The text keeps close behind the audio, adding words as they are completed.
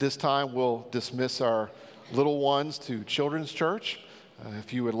This time we'll dismiss our little ones to Children's Church.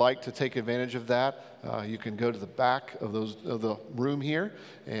 If you would like to take advantage of that, you can go to the back of the room here,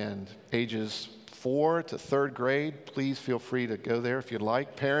 and ages 4 to 3rd grade, please feel free to go there if you'd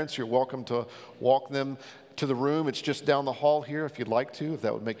like. Parents, you're welcome to walk them to the room. It's just down the hall here if you'd like to, if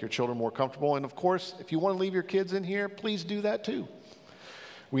that would make your children more comfortable. And of course, if you want to leave your kids in here, please do that too.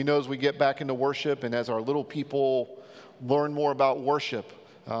 We know as we get back into worship and as our little people learn more about worship,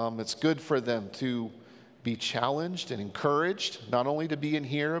 it's good for them to be challenged and encouraged, not only to be in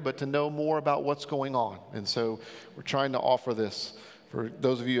here, but to know more about what's going on. And so we're trying to offer this for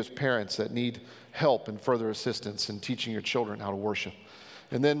those of you as parents that need help and further assistance in teaching your children how to worship.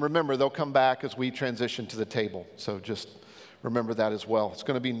 And then remember, they'll come back as we transition to the table. So just remember that as well. It's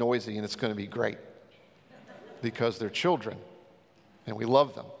going to be noisy and it's going to be great because they're children and we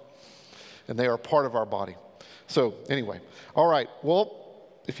love them and they are part of our body. So anyway, all right. Well,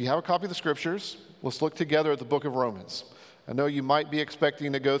 if you have a copy of the scriptures, let's look together at the book of Romans. I know you might be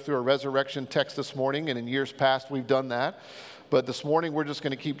expecting to go through a resurrection text this morning, and in years past we've done that. But this morning we're just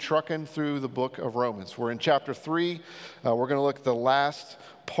going to keep trucking through the book of Romans. We're in chapter 3. We're going to look at the last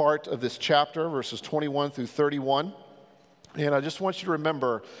part of this chapter, verses 21 through 31. And I just want you to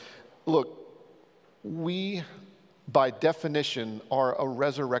remember, look, we by definition are a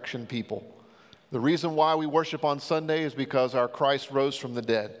resurrection people. The reason why we worship on Sunday is because our Christ rose from the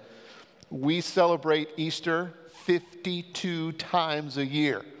dead. We celebrate Easter 52 times a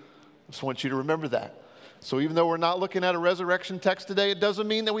year. I just want you to remember that. So even though we're not looking at a resurrection text today, it doesn't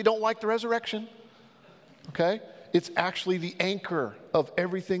mean that we don't like the resurrection. Okay? It's actually the anchor of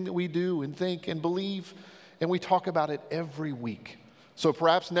everything that we do and think and believe, and we talk about it every week. So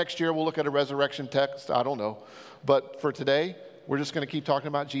perhaps next year we'll look at a resurrection text. I don't know. But for today, we're just going to keep talking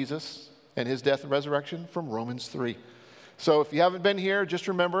about Jesus and his death and resurrection from Romans 3. So if you haven't been here, just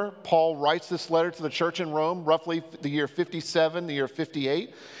remember, Paul writes this letter to the church in Rome, roughly the year 57, the year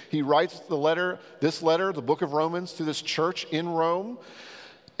 58. He writes this letter, the book of Romans, to this church in Rome.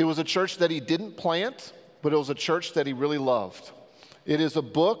 It was a church that he didn't plant, but it was a church that he really loved. It is a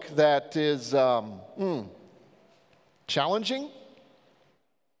book that is challenging.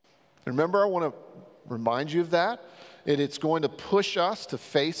 Remember, I want to remind you of that. It's going to push us to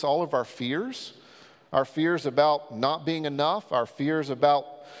face all of our fears about not being enough, our fears about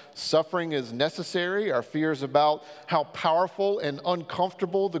suffering is necessary, our fears about how powerful and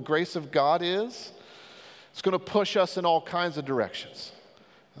uncomfortable the grace of God is. It's going to push us in all kinds of directions.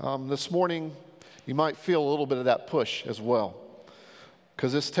 This morning, you might feel a little bit of that push as well,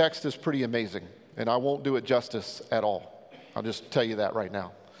 because this text is pretty amazing, and I won't do it justice at all. I'll just tell you that right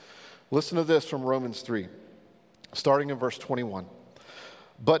now. Listen to this from Romans 3. Starting in verse 21.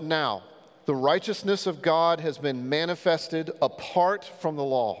 But now, the righteousness of God has been manifested apart from the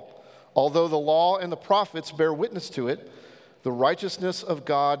law. Although the law and the prophets bear witness to it, the righteousness of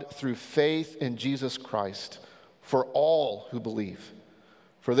God through faith in Jesus Christ for all who believe.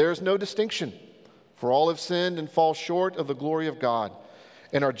 For there is no distinction, for all have sinned and fall short of the glory of God,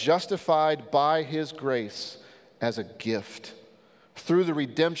 and are justified by his grace as a gift through the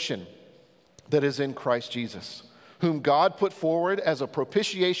redemption that is in Christ Jesus, whom God put forward as a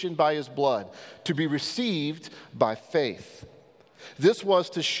propitiation by his blood, to be received by faith. This was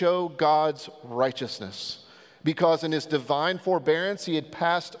to show God's righteousness, because in his divine forbearance he had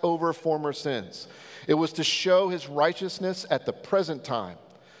passed over former sins. It was to show his righteousness at the present time,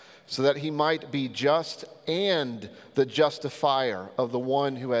 so that he might be just and the justifier of the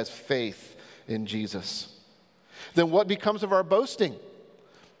one who has faith in Jesus. Then what becomes of our boasting?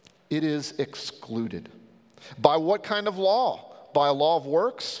 It is excluded. By what kind of law? By a law of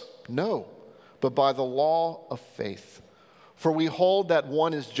works? No, but by the law of faith. For we hold that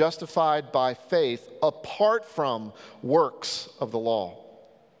one is justified by faith apart from works of the law.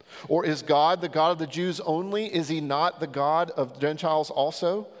 Or is God the God of the Jews only? Is he not the God of Gentiles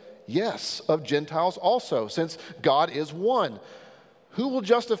also? Yes, of Gentiles also, since God is one. Who will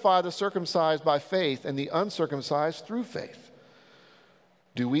justify the circumcised by faith and the uncircumcised through faith?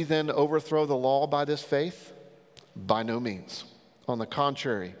 Do we then overthrow the law by this faith? By no means. On the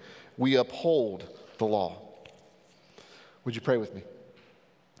contrary, we uphold the law. Would you pray with me?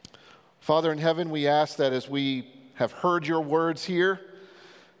 Father in heaven, we ask that as we have heard your words here,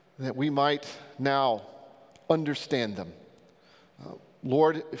 that we might now understand them.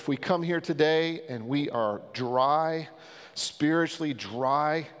 Lord, if we come here today and we are dry, spiritually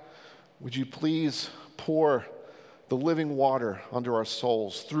dry, would you please pour the living water under our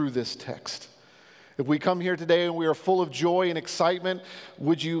souls through this text? If we come here today and we are full of joy and excitement,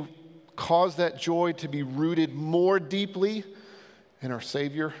 would you cause that joy to be rooted more deeply in our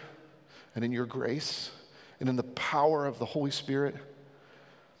Savior and in your grace and in the power of the Holy Spirit.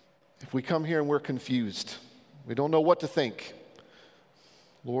 If we come here and we're confused, we don't know what to think,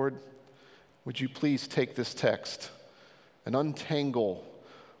 Lord, would you please take this text and untangle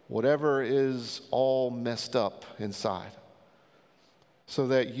whatever is all messed up inside so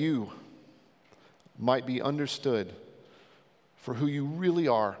that you might be understood for who you really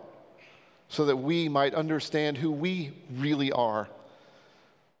are, so that we might understand who we really are,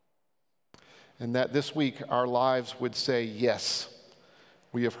 and that this week our lives would say, yes,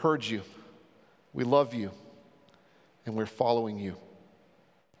 we have heard you, we love you, and we're following you.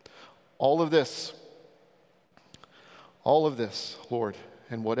 All of this, Lord,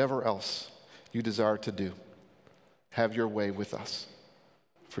 and whatever else you desire to do, have your way with us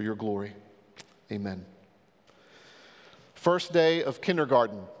for your glory. Amen. First day of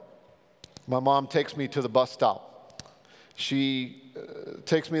kindergarten, my mom takes me to the bus stop. She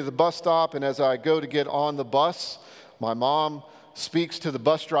takes me to the bus stop, and as I go to get on the bus, my mom speaks to the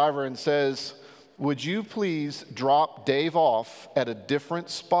bus driver and says, would you please drop Dave off at a different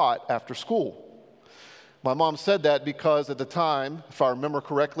spot after school? My mom said that because at the time, if I remember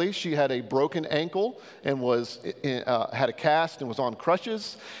correctly, she had a broken ankle and had a cast and was on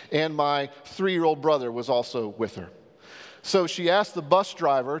crutches, and my 3-year-old brother was also with her. So she asked the bus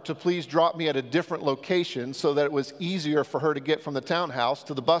driver to please drop me at a different location so that it was easier for her to get from the townhouse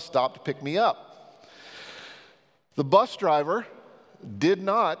to the bus stop to pick me up. The bus driver did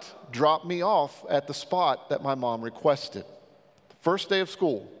not drop me off at the spot that my mom requested. First day of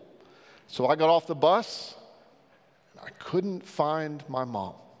school. So I got off the bus, and I couldn't find my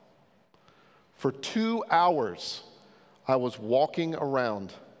mom. For 2 hours, I was walking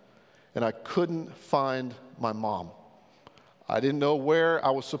around, and I couldn't find my mom. I didn't know where I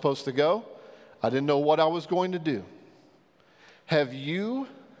was supposed to go. I didn't know what I was going to do. Have you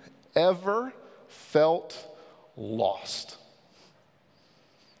ever felt lost?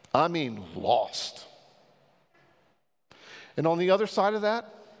 I mean, lost. And on the other side of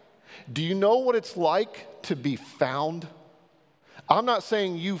that, do you know what it's like to be found? I'm not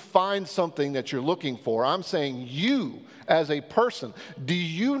saying you find something that you're looking for. I'm saying you as a person. Do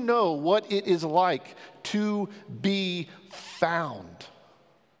you know what it is like to be found?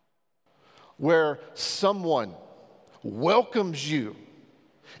 Where someone welcomes you,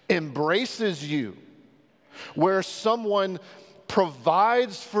 embraces you, where someone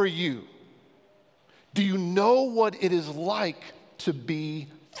provides for you. Do you know what it is like to be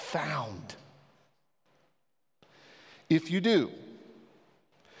found? If you do,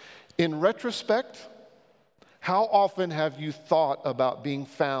 in retrospect, how often have you thought about being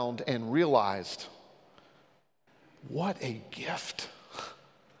found and realized, what a gift?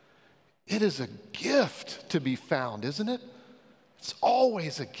 It is a gift to be found, isn't it? It's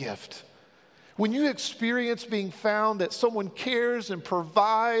always a gift. When you experience being found, that someone cares and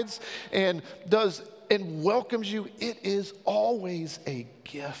provides and does and welcomes you, it is always a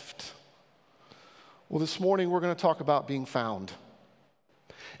gift. Well, this morning we're going to talk about being found.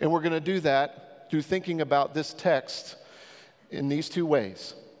 And we're going to do that through thinking about this text in these two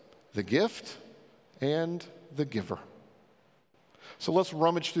ways: the gift and the giver. So let's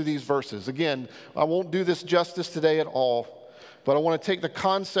rummage through these verses. Again, I won't do this justice today at all. But I want to take the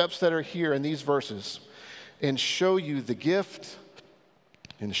concepts that are here in these verses and show you the gift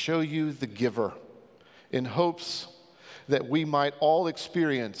and show you the giver in hopes that we might all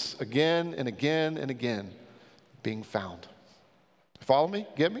experience again and again and again being found. Follow me?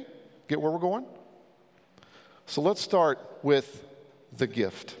 Get me? Get where we're going? So let's start with the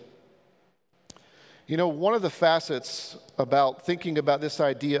gift. You know, one of the facets about thinking about this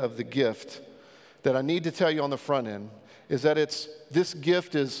idea of the gift that I need to tell you on the front end is that this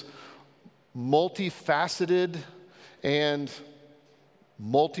gift is multifaceted and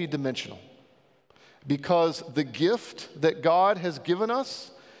multidimensional. Because the gift that God has given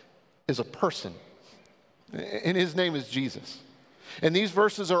us is a person, and his name is Jesus. And these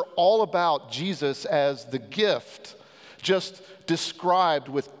verses are all about Jesus as the gift, just described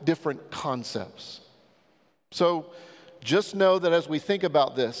with different concepts. So just know that as we think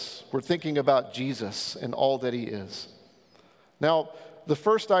about this, we're thinking about Jesus and all that he is. Now, the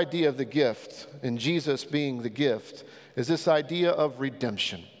first idea of the gift, and Jesus being the gift, is this idea of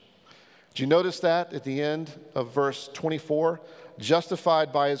redemption. Do you notice that at the end of verse 24?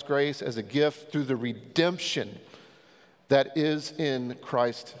 Justified by his grace as a gift through the redemption that is in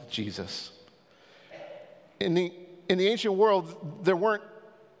Christ Jesus. In the ancient world, there weren't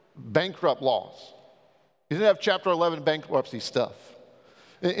bankrupt laws. You didn't have Chapter 11 bankruptcy stuff.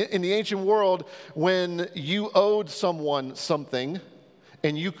 In the ancient world, when you owed someone something,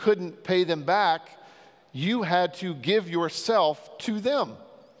 and you couldn't pay them back, you had to give yourself to them.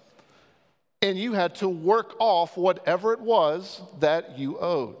 And you had to work off whatever it was that you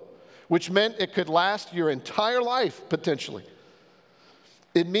owed, which meant it could last your entire life, potentially.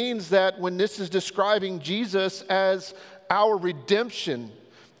 It means that when this is describing Jesus as our redemption,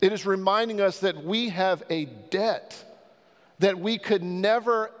 it is reminding us that we have a debt that we could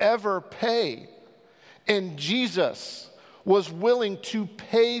never, ever pay. And Jesus was willing to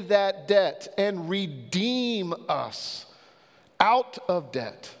pay that debt and redeem us out of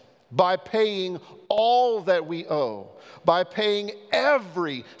debt by paying all that we owe, by paying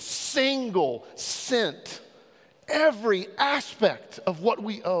every single cent, every aspect of what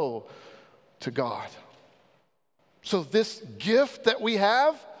we owe to God. So this gift that we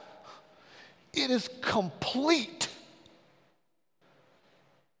have, it is complete.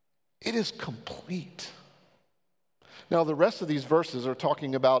 It is complete. Now, the rest of these verses are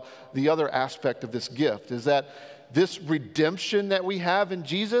talking about the other aspect of this gift, is that this redemption that we have in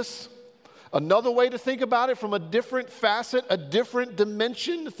Jesus, another way to think about it from a different facet, a different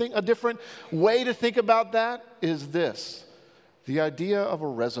dimension, a different way to think about that is this, the idea of a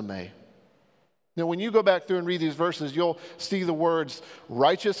resume. Now, when you go back through and read these verses, you'll see the words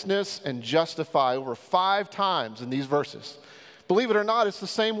righteousness and justify over 5 times in these verses. Believe it or not, it's the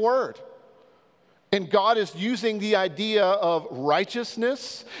same word. And God is using the idea of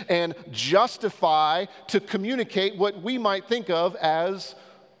righteousness and justify to communicate what we might think of as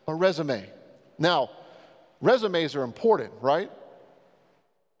a resume. Now, resumes are important, right?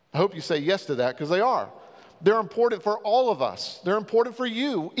 I hope you say yes to that, because they are. They're important for all of us. They're important for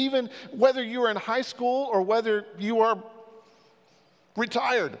you, even whether you are in high school or whether you are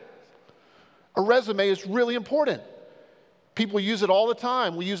retired. A resume is really important. People use it all the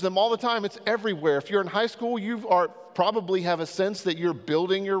time. We use them all the time. It's everywhere. If you're in high school, you probably have a sense that you're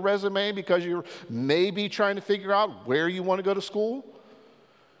building your resume because you're maybe trying to figure out where you want to go to school.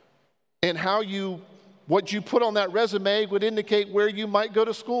 And what you put on that resume would indicate where you might go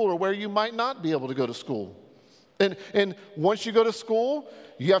to school or where you might not be able to go to school. And once you go to school,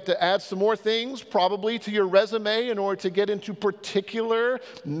 you have to add some more things probably to your resume in order to get into particular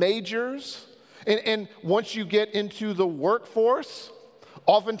majors. And once you get into the workforce,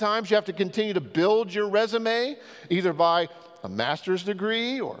 oftentimes you have to continue to build your resume either by a master's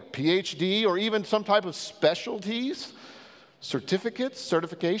degree or PhD or even some type of specialties, certificates,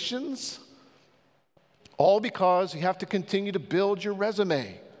 certifications, all because you have to continue to build your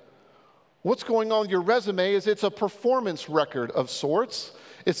resume. What's going on with your resume is it's a performance record of sorts.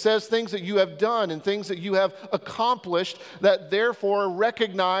 It says things that you have done and things that you have accomplished that therefore are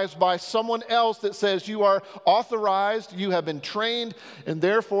recognized by someone else that says you are authorized, you have been trained, and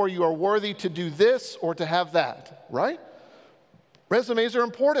therefore you are worthy to do this or to have that, right? Resumes are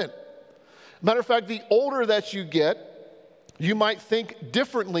important. Matter of fact, the older that you get, you might think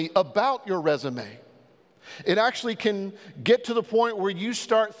differently about your resume. It actually can get to the point where you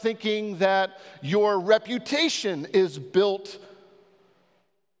start thinking that your reputation is built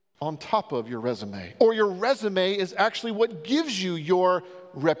on top of your resume, or your resume is actually what gives you your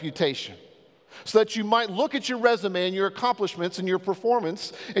reputation. So that you might look at your resume and your accomplishments and your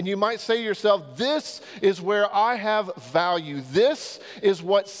performance, and you might say to yourself, this is where I have value. This is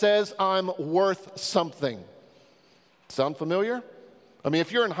what says I'm worth something. Sound familiar? I mean,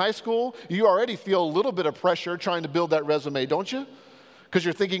 if you're in high school, you already feel a little bit of pressure trying to build that resume, don't you? Because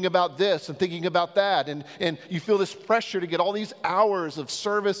you're thinking about this and thinking about that, and you feel this pressure to get all these hours of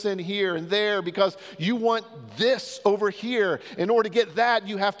service in here and there because you want this over here. In order to get that,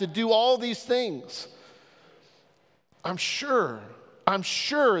 you have to do all these things. I'm sure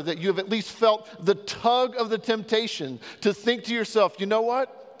that you have at least felt the tug of the temptation to think to yourself, you know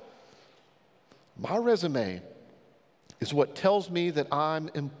what? My resume is what tells me that I'm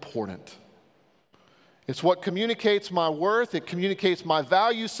important. It's what communicates my worth. It communicates my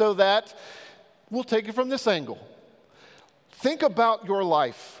value so that we'll take it from this angle. Think about your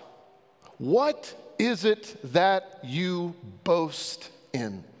life. What is it that you boast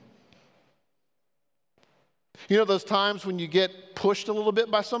in? You know those times when you get pushed a little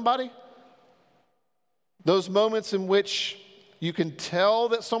bit by somebody? Those moments in which you can tell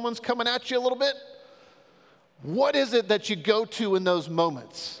that someone's coming at you a little bit? What is it that you go to in those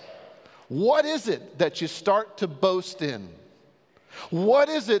moments? What is it that you start to boast in? What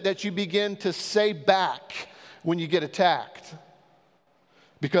is it that you begin to say back when you get attacked?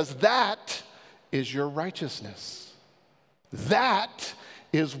 Because that is your righteousness. That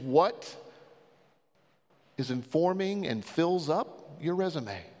is what is informing and fills up your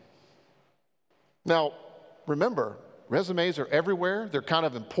resume. Now, remember, Resumes are everywhere. They're kind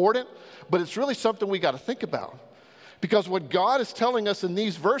of important, but it's really something we got to think about. Because what God is telling us in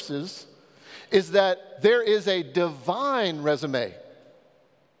these verses is that there is a divine resume.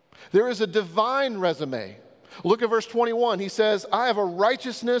 There is a divine resume. Look at verse 21. He says, I have a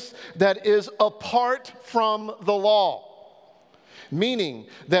righteousness that is apart from the law. Meaning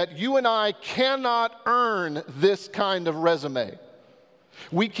that you and I cannot earn this kind of resume.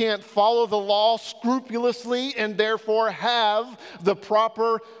 We can't follow the law scrupulously and therefore have the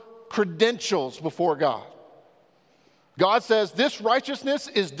proper credentials before God. God says this righteousness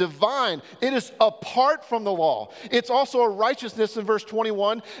is divine. It is apart from the law. It's also a righteousness in verse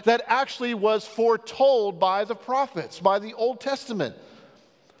 21 that actually was foretold by the prophets, by the Old Testament.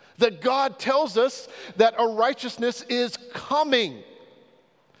 That God tells us that a righteousness is coming.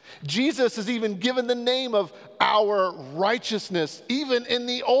 Jesus is even given the name of our righteousness, even in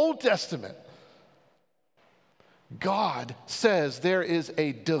the Old Testament. God says there is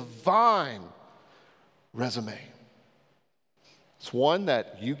a divine resume. It's one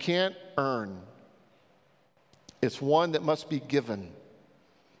that you can't earn. It's one that must be given.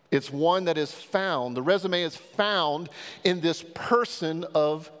 It's one that is found. The resume is found in this person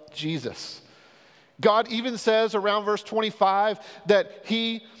of Jesus. God even says around verse 25 that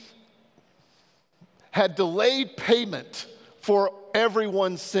he had delayed payment for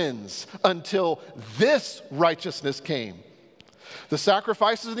everyone's sins until this righteousness came. The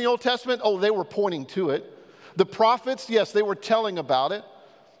sacrifices in the Old Testament, they were pointing to it. The prophets, yes, they were telling about it.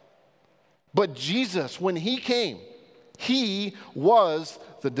 But Jesus, when he came, he was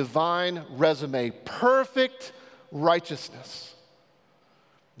the divine resume, perfect righteousness.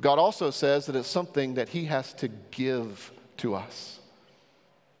 God also says that it's something that he has to give to us.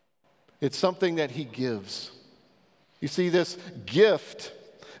 It's something that he gives. You see, this gift,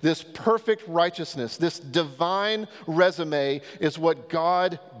 this perfect righteousness, this divine resume is what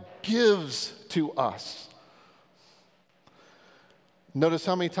God gives to us. Notice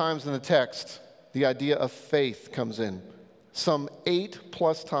how many times in the text the idea of faith comes in. Some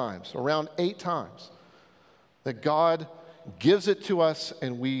 8+ times, around 8 times, that God gives it to us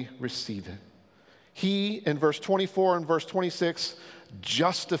and we receive it. He, in verse 24 and verse 26,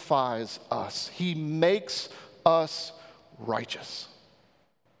 justifies us. He makes us righteous.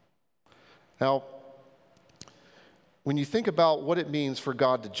 Now, when you think about what it means for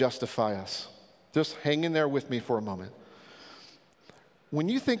God to justify us, just hang in there with me for a moment. When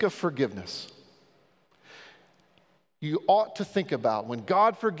you think of forgiveness, you ought to think about, when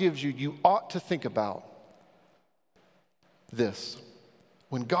God forgives you, you ought to think about this.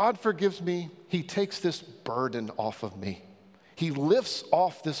 When God forgives me, he takes this burden off of me. He lifts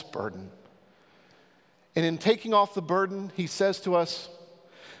off this burden. And in taking off the burden, he says to us,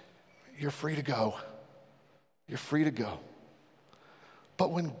 you're free to go. You're free to go.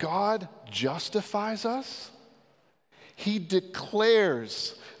 But when God justifies us, he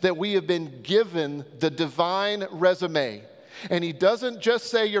declares that we have been given the divine resume. And he doesn't just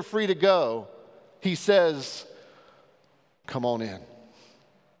say you're free to go. He says, come on in.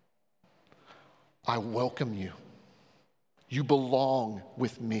 I welcome you. You belong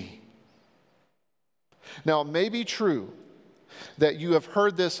with me. Now, it may be true that you have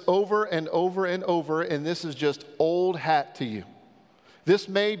heard this over and over and over, and this is just old hat to you. This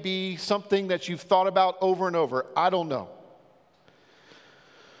may be something that you've thought about over and over. I don't know.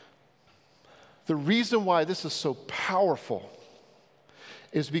 The reason why this is so powerful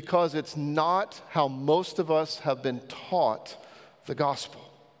is because it's not how most of us have been taught the gospel.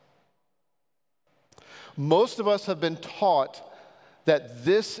 Most of us have been taught that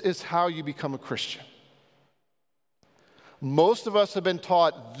this is how you become a Christian. Most of us have been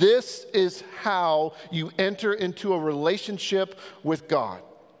taught this is how you enter into a relationship with God.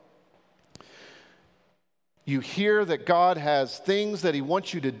 You hear that God has things that he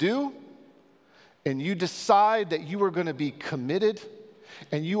wants you to do, and you decide that you are going to be committed,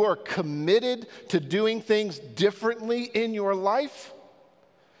 and you are committed to doing things differently in your life.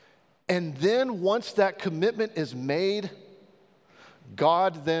 And then once that commitment is made,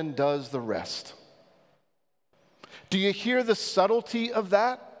 God then does the rest. Do you hear the subtlety of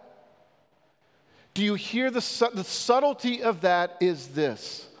that? Do you hear the subtlety of that is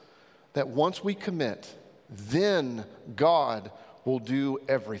this, that once we commit, then God will do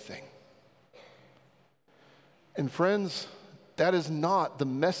everything. And friends, that is not the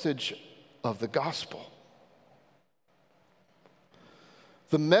message of the gospel.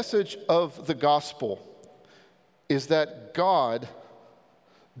 The message of the gospel is that God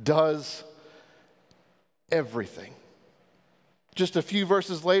does everything. Just a few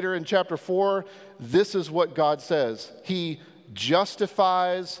verses later in chapter 4, this is what God says. He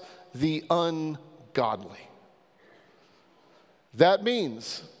justifies the ungodly. That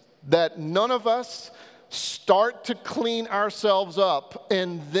means that none of us start to clean ourselves up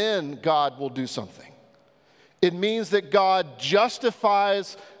and then God will do something. It means that God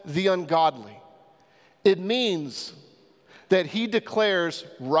justifies the ungodly. It means that he declares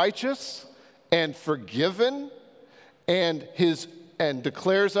righteous and forgiven and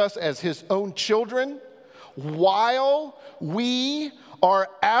declares us as his own children while we are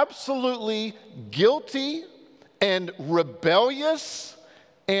absolutely guilty and rebellious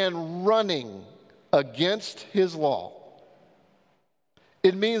and running against his law.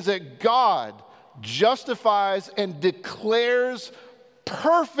 It means that God justifies and declares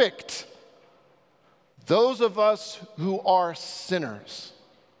perfect those of us who are sinners.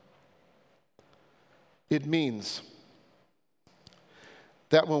 It means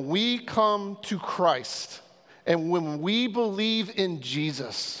that when we come to Christ and when we believe in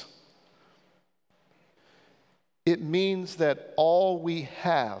Jesus, it means that all we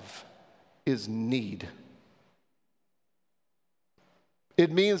have is need.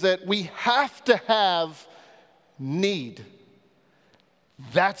 It means that we have to have need.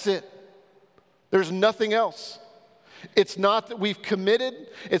 That's it. There's nothing else. It's not that we've committed.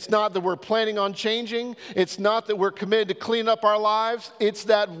 It's not that we're planning on changing. It's not that we're committed to clean up our lives. It's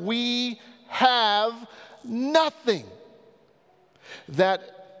that we have nothing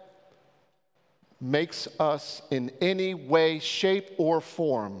that makes us in any way, shape, or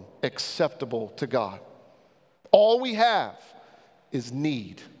form acceptable to God. All we have is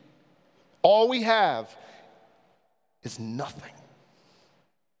need. All we have is nothing.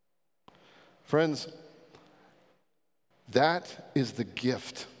 Friends, that is the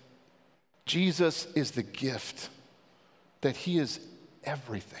gift. Jesus is the gift, that he is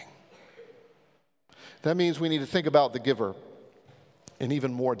everything. That means we need to think about the giver in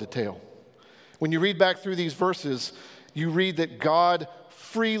even more detail. When you read back through these verses, you read that God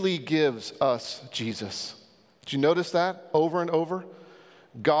freely gives us Jesus. Did you notice that over and over?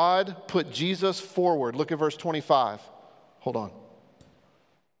 God put Jesus forward. Look at verse 25. Hold on.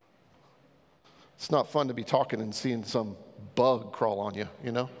 It's not fun to be talking and seeing some bug crawl on you,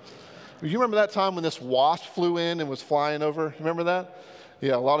 you know? You remember that time when this wasp flew in and was flying over? Remember that?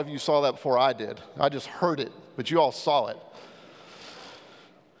 Yeah, a lot of you saw that before I did. I just heard it, but you all saw it.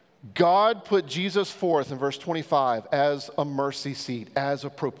 God put Jesus forth in verse 25 as a mercy seat, as a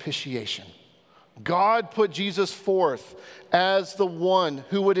propitiation. God put Jesus forth as the one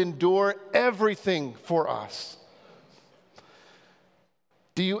who would endure everything for us.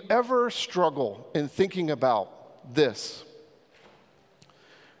 Do you ever struggle in thinking about this?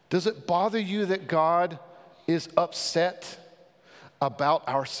 Does it bother you that God is upset about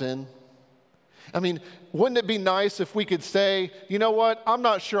our sin? I mean, wouldn't it be nice if we could say, you know what, I'm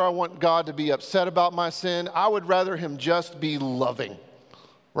not sure I want God to be upset about my sin. I would rather him just be loving,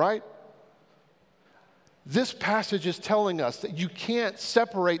 right? This passage is telling us that you can't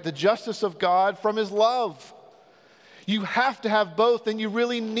separate the justice of God from his love. You have to have both, and you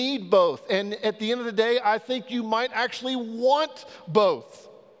really need both. And at the end of the day, I think you might actually want both.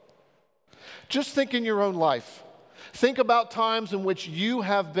 Just think in your own life. Think about times in which you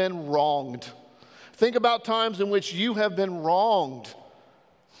have been wronged. Think about times in which you have been wronged.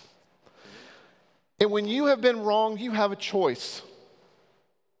 And when you have been wronged, you have a choice.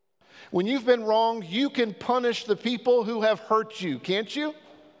 When you've been wronged, you can punish the people who have hurt you, can't you?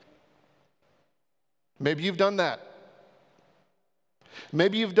 Maybe you've done that.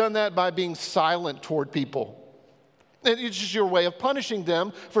 Maybe you've done that by being silent toward people. And it's just your way of punishing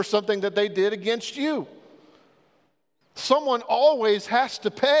them for something that they did against you. Someone always has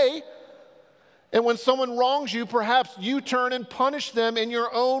to pay. And when someone wrongs you, perhaps you turn and punish them in your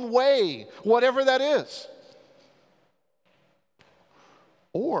own way, whatever that is.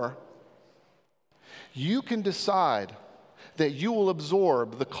 Or you can decide that you will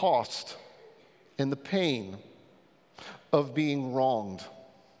absorb the cost and the pain of being wronged.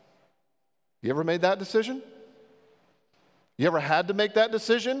 You ever made that decision? You ever had to make that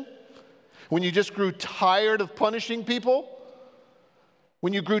decision? When you just grew tired of punishing people?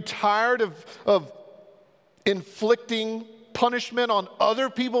 When you grew tired of inflicting punishment on other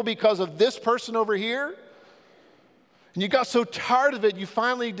people because of this person over here? And you got so tired of it, you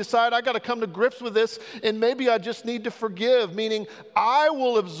finally decide, I got to come to grips with this, and maybe I just need to forgive, meaning I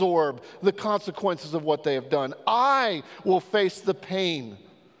will absorb the consequences of what they have done. I will face the pain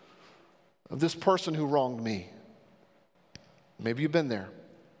of this person who wronged me. Maybe you've been there.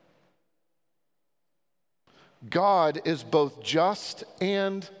 God is both just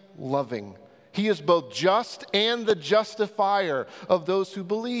and loving. He is both just and the justifier of those who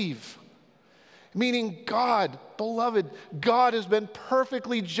believe. Meaning God, beloved, God has been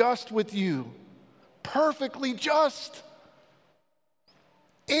perfectly just with you. Perfectly just.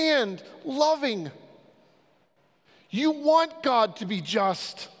 And loving. You want God to be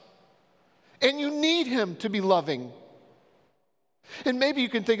just. And you need Him to be loving. And maybe you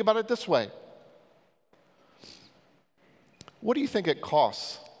can think about it this way. What do you think it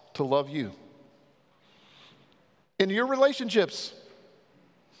costs to love you? In your relationships.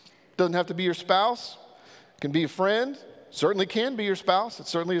 Doesn't have to be your spouse. It can be a friend. Certainly can be your spouse. It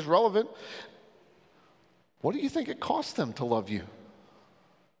certainly is relevant. What do you think it costs them to love you?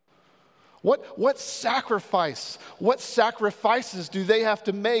 What sacrifices do they have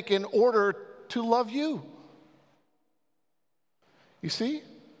to make in order to love you? You see,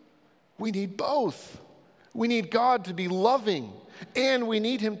 we need both. We need God to be loving, and we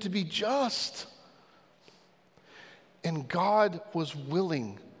need Him to be just. And God was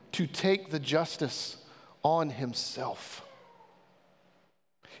willing to take the justice on Himself.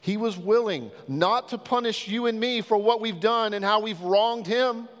 He was willing not to punish you and me for what we've done and how we've wronged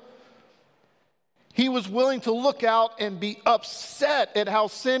Him. He was willing to look out and be upset at how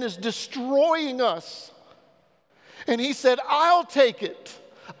sin is destroying us. And He said, I'll take it.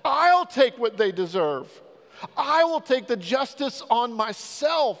 I'll take what they deserve. I will take the justice on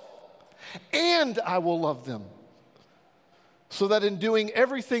myself, and I will love them. So that in doing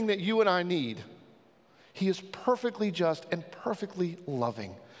everything that you and I need, He is perfectly just and perfectly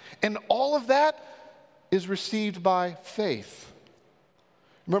loving. And all of that is received by faith.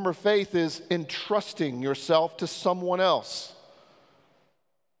 Remember, faith is entrusting yourself to someone else.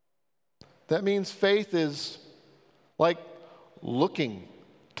 That means faith is like looking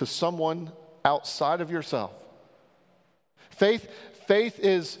to someone outside of yourself. Faith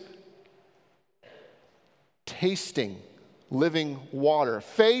is tasting living water.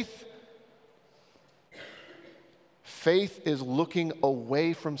 Faith is looking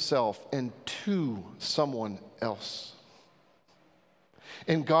away from self and to someone else.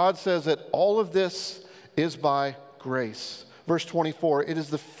 And God says that all of this is by grace. Verse 24, it is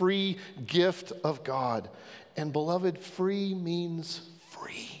the free gift of God. And beloved, free means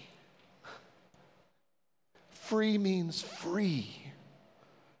free. Free means free.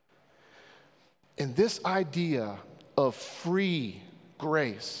 And this idea of free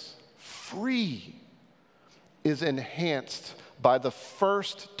grace, free, is enhanced by the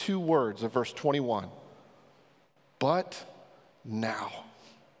first two words of verse 21. But now.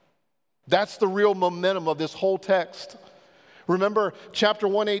 That's the real momentum of this whole text. Remember, chapter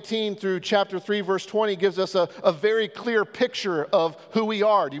 1:18 through chapter 3, verse 20 gives us a very clear picture of who we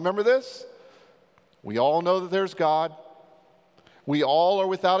are. Do you remember this? We all know that there's God. We all are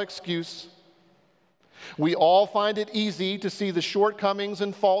without excuse. We all find it easy to see the shortcomings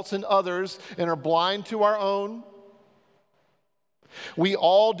and faults in others and are blind to our own. We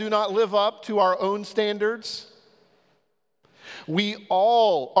all do not live up to our own standards. We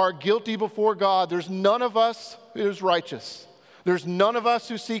all are guilty before God. There's none of us who is righteous. There's none of us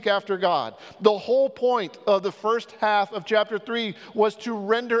who seek after God. The whole point of the first half of chapter 3 was to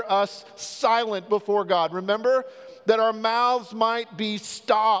render us silent before God. Remember? That our mouths might be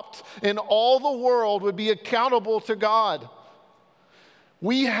stopped and all the world would be accountable to God.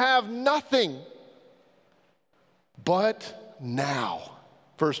 We have nothing but now.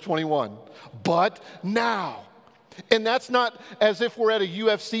 Verse 21. But now. And that's not as if we're at a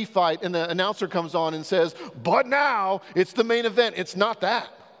UFC fight and the announcer comes on and says, but now it's the main event. It's not that.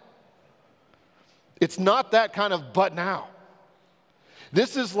 It's not that kind of but now.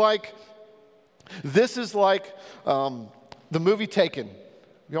 This is like the movie Taken.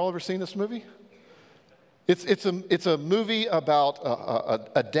 You all ever seen this movie? It's a movie about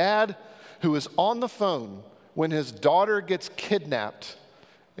a dad who is on the phone when his daughter gets kidnapped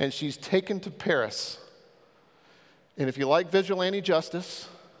and she's taken to Paris. And if you like vigilante justice,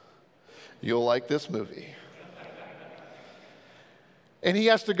 you'll like this movie. And he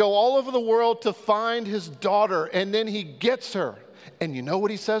has to go all over the world to find his daughter, and then he gets her. And you know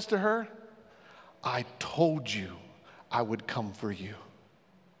what he says to her? I told you I would come for you.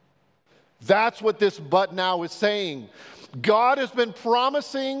 That's what this but now is saying. God has been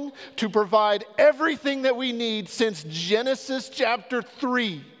promising to provide everything that we need since Genesis chapter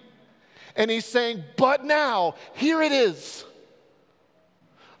 3. And He's saying, but now, here it is.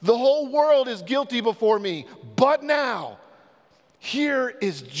 The whole world is guilty before me, but now Here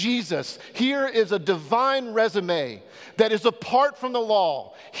is Jesus. Here is a divine resume that is apart from the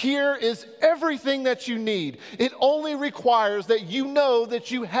law. Here is everything that you need. It only requires that you know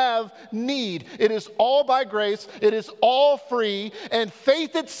that you have need. It is all by grace. It is all free. And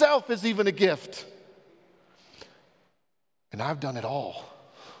faith itself is even a gift. And I've done it all.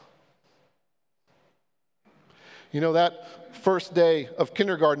 You know, that first day of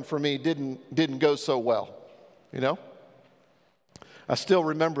kindergarten for me didn't go so well, you know? I still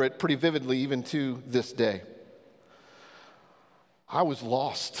remember it pretty vividly even to this day. I was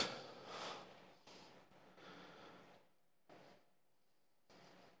lost.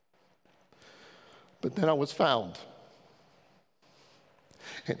 But then I was found.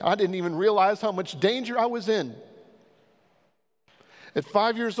 And I didn't even realize how much danger I was in. At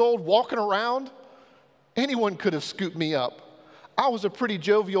 5 years old, walking around, anyone could have scooped me up. I was a pretty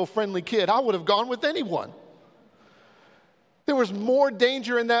jovial, friendly kid. I would have gone with anyone. There was more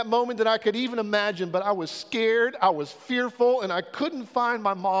danger in that moment than I could even imagine, but I was scared, I was fearful, and I couldn't find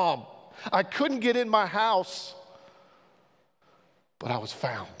my mom. I couldn't get in my house, but I was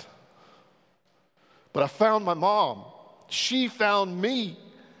found. But I found my mom. She found me.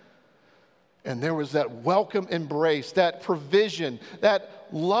 And there was that welcome embrace, that provision, that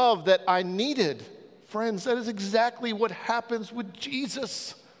love that I needed. Friends, that is exactly what happens with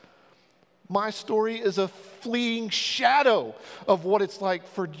Jesus. My story is a fleeting shadow of what it's like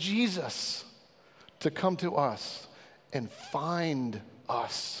for Jesus to come to us and find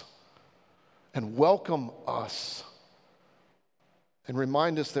us and welcome us and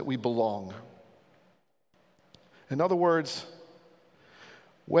remind us that we belong. In other words,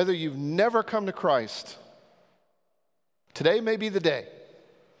 whether you've never come to Christ, today may be the day.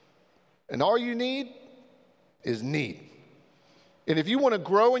 And all you need is need. And if you want to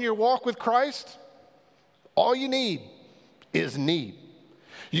grow in your walk with Christ, all you need is need.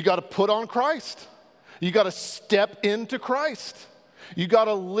 You got to put on Christ. You got to step into Christ. You got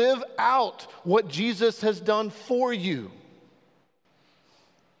to live out what Jesus has done for you.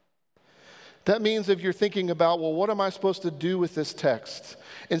 That means if you're thinking about, well, what am I supposed to do with this text?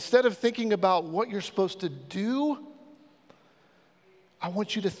 Instead of thinking about what you're supposed to do, I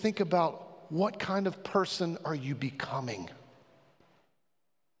want you to think about what kind of person are you becoming?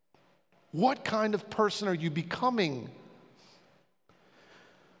 What kind of person are you becoming?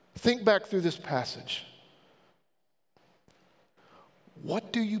 Think back through this passage.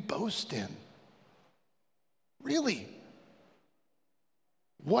 What do you boast in? Really?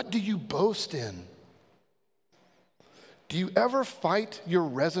 What do you boast in? Do you ever fight your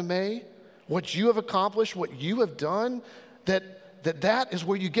resume, what you have accomplished, what you have done, that is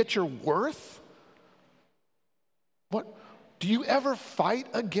where you get your worth? What? Do you ever fight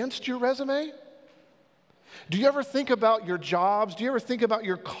against your resume? Do you ever think about your jobs? Do you ever think about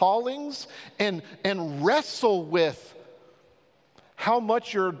your callings and wrestle with how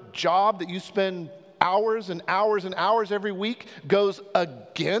much your job that you spend hours and hours and hours every week goes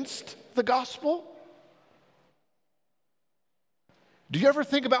against the gospel? Do you ever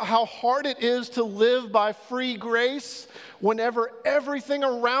think about how hard it is to live by free grace whenever everything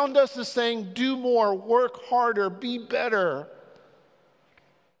around us is saying, do more, work harder, be better?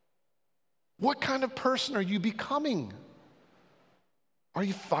 What kind of person are you becoming? Are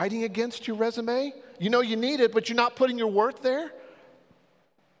you fighting against your resume? You know you need it, but you're not putting your worth there?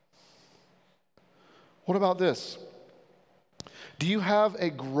 What about this? Do you have a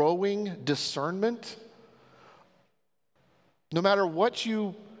growing discernment? No matter what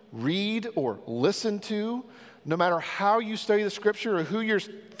you read or listen to, no matter how you study the scripture or who your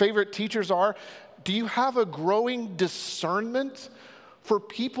favorite teachers are, do you have a growing discernment for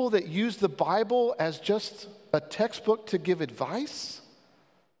people that use the Bible as just a textbook to give advice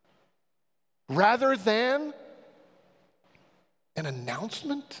rather than an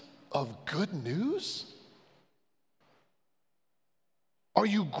announcement of good news? Are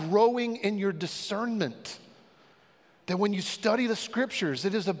you growing in your discernment? That when you study the scriptures,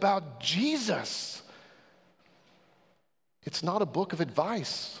 it is about Jesus. It's not a book of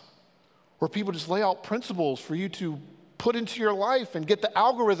advice where people just lay out principles for you to put into your life and get the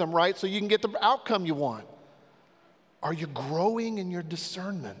algorithm right so you can get the outcome you want. Are you growing in your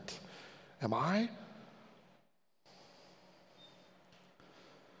discernment? Am I?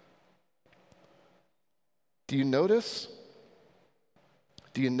 Do you notice?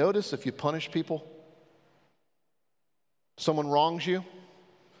 Do you notice if you punish people? Someone wrongs you,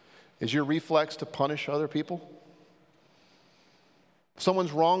 is your reflex to punish other people? If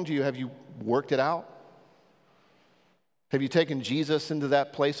someone's wronged you, have you worked it out? Have you taken Jesus into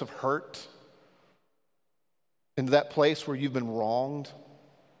that place of hurt into that place where you've been wronged?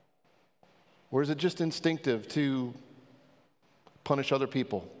 Or is it just instinctive to punish other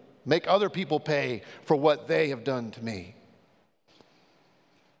people, make other people pay for what they have done to me?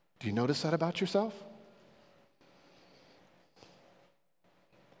 Do you notice that about yourself?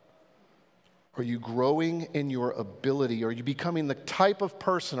 Are you growing in your ability? Are you becoming the type of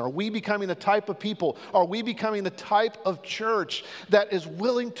person? Are we becoming the type of people? Are we becoming the type of church that is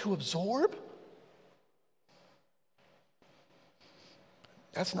willing to absorb?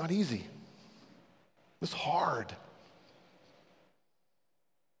 That's not easy. It's hard.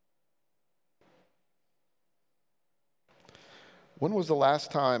 When was the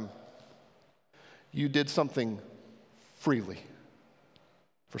last time you did something freely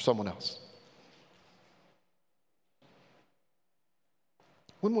for someone else?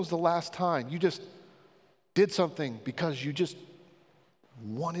 When was the last time you just did something because you just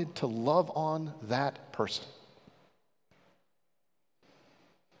wanted to love on that person?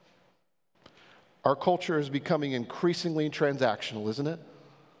 Our culture is becoming increasingly transactional, isn't it?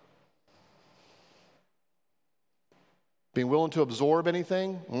 Being willing to absorb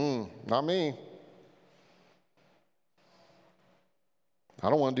anything? Not me. I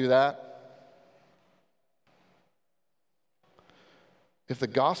don't want to do that. If the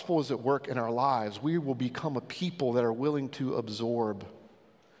gospel is at work in our lives, we will become a people that are willing to absorb.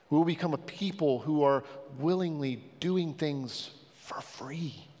 We will become a people who are willingly doing things for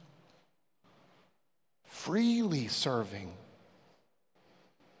free, freely serving.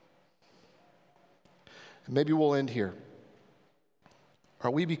 And maybe we'll end here.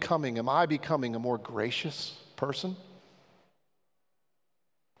 Am I becoming a more gracious person?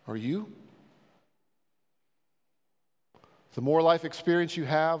 Are you? The more life experience you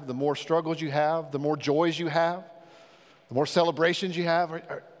have, the more struggles you have, the more joys you have, the more celebrations you have,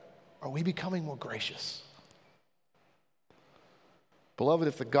 are we becoming more gracious? Beloved,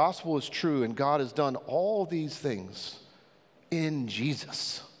 if the gospel is true and God has done all these things in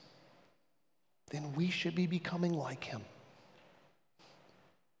Jesus, then we should be becoming like him.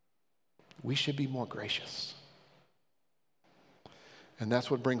 We should be more gracious. And that's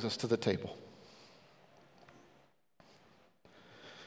what brings us to the table.